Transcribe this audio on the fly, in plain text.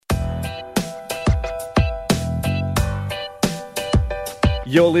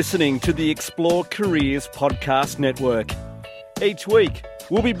You're listening to the Explore Careers Podcast Network. Each week,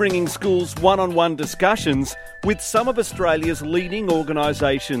 we'll be bringing schools one-on-one discussions with some of Australia's leading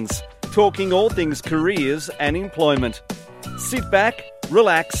organisations, talking all things careers and employment. Sit back,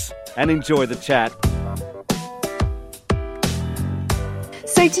 relax, and enjoy the chat.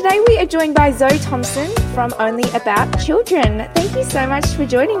 So today we are joined by Zoe Thompson from Only About Children. Thank you so much for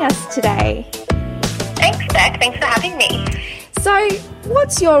joining us today. Thanks, Beck. Thanks for having me. So,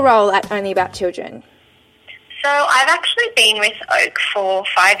 what's your role at Only About Children? So I've actually been with OAC for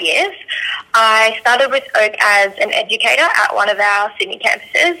 5 years. I started with OAC as an educator at one of our Sydney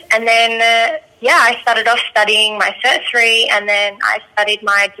campuses, and then I started off studying my Cert 3, and then I studied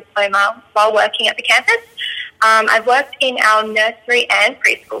my diploma while working at the campus. I've worked in our nursery and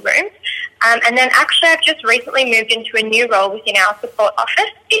preschool rooms, and then actually I've just recently moved into a new role within our support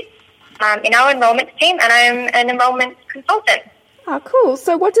office. It's in our enrolment team, and I'm an enrolment consultant. Oh, cool.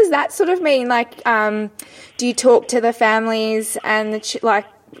 So what does that sort of mean? Like, do you talk to the families and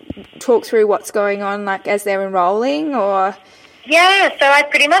talk through what's going on, like, as they're enrolling, or? Yeah, so I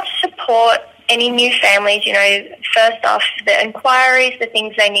pretty much support any new families, first off, the inquiries, the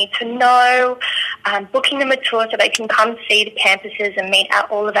things they need to know, booking them a tour so they can come see the campuses and meet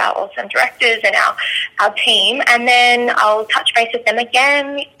all of our awesome directors and our team. And then I'll touch base with them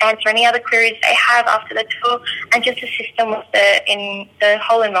again, answer any other queries they have after the tour, and just assist them with the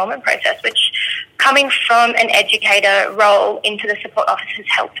whole enrolment process, which, coming from an educator role into the support office, has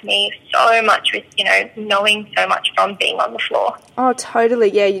helped me so much with, knowing so much from being on the floor. Oh,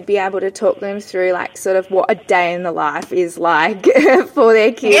 totally. Yeah, you'd be able to talk them through, like, sort of what a day in the life is like for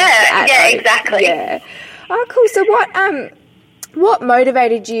their kids. Yeah, exactly. Yeah. Oh, cool. So what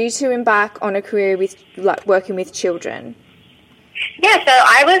motivated you to embark on a career with, like, working with children? Yeah, so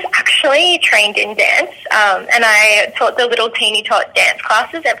I was actually trained in dance, and I taught the little teeny tot dance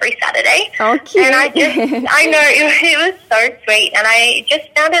classes every Saturday. Oh, cute. And I know, it was so sweet, and I just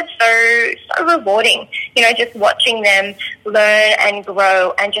found it so rewarding, just watching them learn and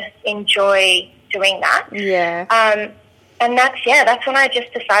grow and just enjoy doing that. Yeah. And that's when I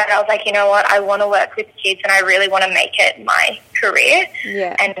just decided, I was like, you know what, I want to work with kids and I really want to make it my career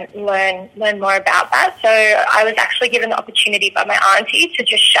and learn more about that. So I was actually given the opportunity by my auntie to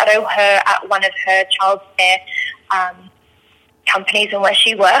just shadow her at one of her childcare companies and where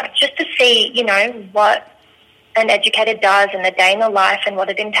she worked, just to see, what an educator does and the day in the life and what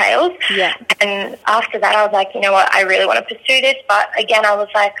it entails. Yeah. And after that, I was like, you know what, I really want to pursue this. But again, I was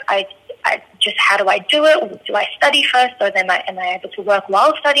like, how do I do it? Do I study first, or then am I able to work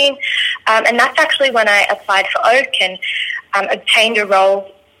while studying? And that's actually when I applied for OAC and obtained a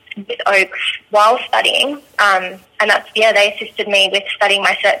role with OAC while studying. And they assisted me with studying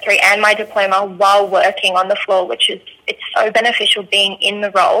my Cert 3 and my diploma while working on the floor, it's so beneficial being in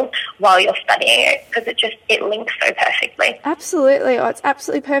the role while you're studying it, because it links so perfectly. Absolutely. Oh, it's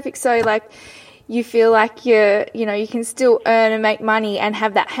absolutely perfect. So, like, you feel like you can still earn and make money and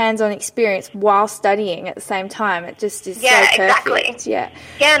have that hands-on experience while studying at the same time. It just is so perfect. Exactly. Yeah,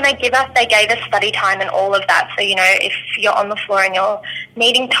 and they gave us study time and all of that. So, if you're on the floor and you're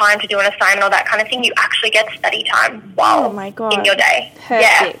needing time to do an assignment or that kind of thing, you actually get study time while in your day.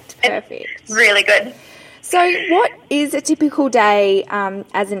 Perfect. It's really good. So what is a typical day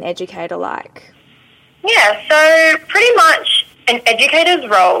as an educator like? Yeah, so pretty much an educator's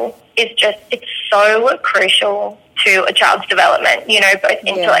role is it's so crucial to a child's development, both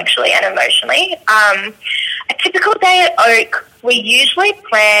intellectually and emotionally. A typical day at OAC, we usually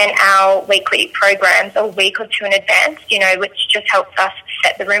plan our weekly programs a week or two in advance, which just helps us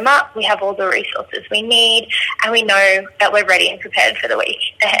set the room up. We have all the resources we need, and we know that we're ready and prepared for the week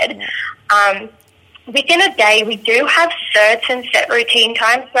ahead. Yeah. Within a day, we do have certain set routine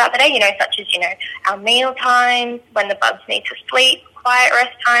times throughout the day, such as, our meal times, when the bubs need to sleep, quiet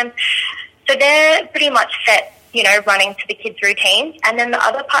rest time. So they're pretty much set, running to the kids' routines. And then the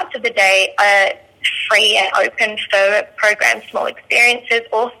other parts of the day are free and open for programs, small experiences,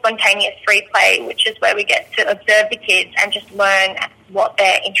 or spontaneous free play, which is where we get to observe the kids and just learn what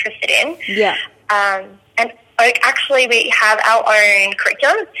they're interested in. Yeah. And OAC, actually, we have our own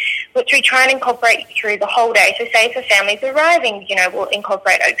curriculum, which we try and incorporate through the whole day. So say if a family's arriving, we'll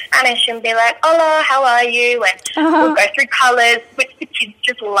incorporate OAC Spanish and be like, hola, how are you? And we'll go through colours, which the kids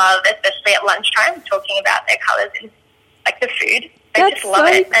just love, especially at lunchtime, talking about their colours and, like, the food. They just love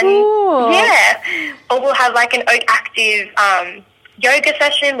it. Cool. And, or we'll have, like, an OAC active yoga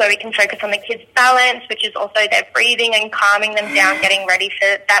session where we can focus on the kids' balance, which is also their breathing and calming them down, getting ready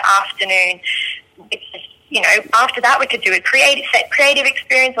for that afternoon. It's just after that we could do a creative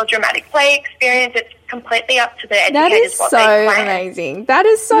experience or dramatic play experience. It's completely up to the educators. That is so amazing. That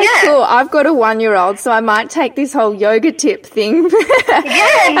is so cool. I've got a 1-year-old, so I might take this whole yoga tip thing.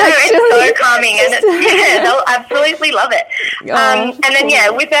 It's so calming, and they'll absolutely love it. And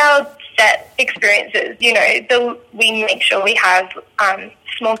then, with our set experiences, we make sure we have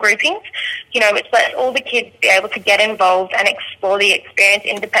small groupings, which lets all the kids be able to get involved and explore the experience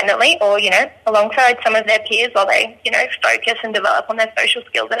independently or, alongside some of their peers while they, focus and develop on their social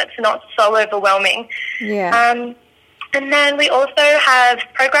skills, and it's not so overwhelming. Yeah. And then we also have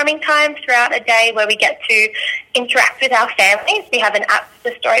programming time throughout a day where we get to interact with our families. We have an app,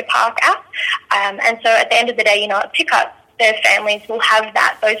 the Story Park app. And so at the end of the day, at pickup, their families will have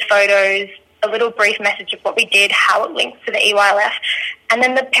those photos, a little brief message of what we did, how it links to the EYLF. And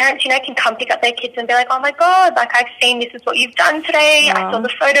then the parents, can come pick up their kids and be like, oh my God, I've seen this is what you've done today. I saw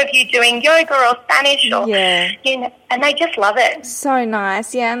the photo of you doing yoga or Spanish or, and they just love it. So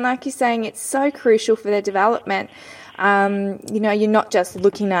nice. Yeah. And like you're saying, it's so crucial for their development. You're not just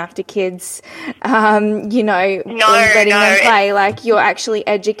looking after kids, letting them play. Like, you're actually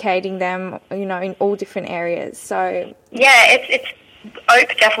educating them, in all different areas. So it's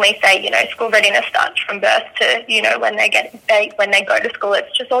OAC definitely say, school readiness starts from birth to, when they go to school.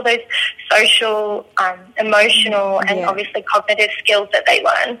 It's just all those social, emotional, and obviously cognitive skills that they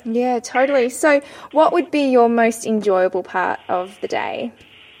learn. Yeah, totally. So, what would be your most enjoyable part of the day?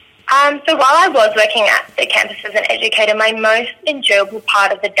 So while I was working at the campus as an educator, my most enjoyable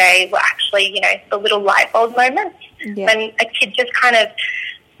part of the day were actually, the little light bulb moments when a kid just kind of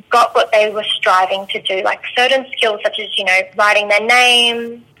got what they were striving to do, like certain skills such as, writing their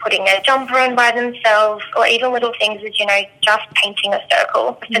name, putting their jumper on by themselves, or even little things as, just painting a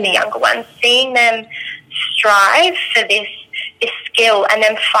circle for the younger ones, seeing them strive for this skill and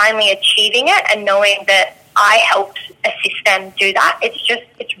then finally achieving it and knowing that I helped assist them do that.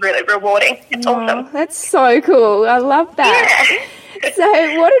 It's really rewarding. It's awesome. That's so cool. I love that. Yeah.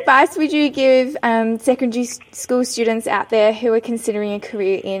 So what advice would you give secondary school students out there who are considering a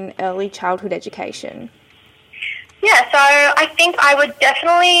career in early childhood education? Yeah, so I think I would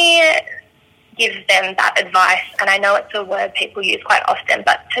definitely give them that advice, and I know it's a word people use quite often,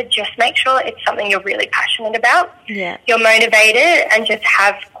 but to just make sure it's something you're really passionate about, you're motivated, and just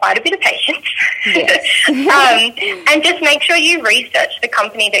have quite a bit of patience. Yes. And just make sure you research the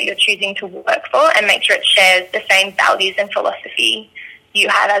company that you're choosing to work for and make sure it shares the same values and philosophy you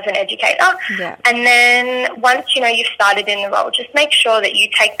have as an educator. Yeah. And then once, you've started in the role, just make sure that you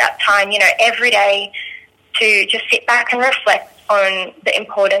take that time, every day to just sit back and reflect on the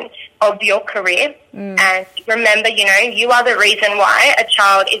importance of your career and remember, you are the reason why a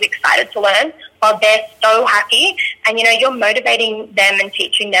child is excited to learn while they're so happy, and, you're motivating them and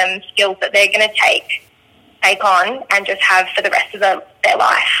teaching them skills that they're going to take on and just have for the rest of their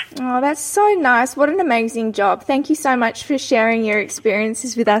life. Oh, that's so nice. What an amazing job. Thank you so much for sharing your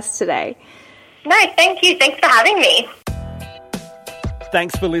experiences with us today. No, thank you. Thanks for having me.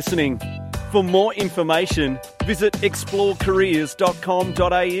 Thanks for listening. For more information, visit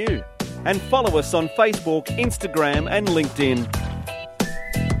explorecareers.com.au and follow us on Facebook, Instagram and LinkedIn.